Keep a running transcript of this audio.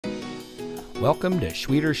Welcome to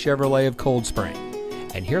Schwieters Chevrolet of Cold Spring.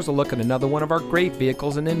 And here's a look at another one of our great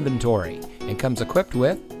vehicles in inventory. It comes equipped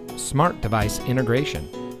with smart device integration,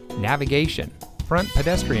 navigation, front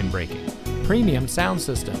pedestrian braking, premium sound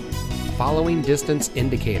system, following distance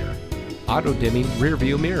indicator, auto dimming rear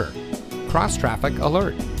view mirror, cross traffic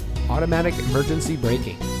alert, automatic emergency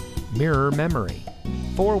braking, mirror memory,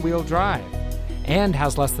 four-wheel drive, and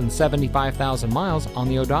has less than 75,000 miles on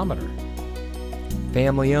the odometer.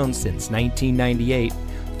 Family owned since 1998,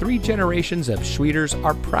 3 generations of Schwieters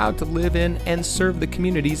are proud to live in and serve the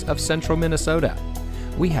communities of central Minnesota.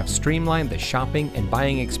 We have streamlined the shopping and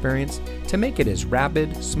buying experience to make it as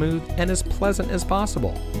rapid, smooth, and as pleasant as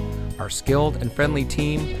possible. Our skilled and friendly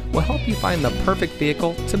team will help you find the perfect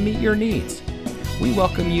vehicle to meet your needs. We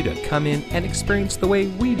welcome you to come in and experience the way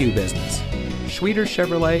we do business. Schwieters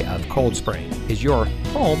Chevrolet of Cold Spring is your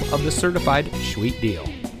home of the certified Schwiet deal.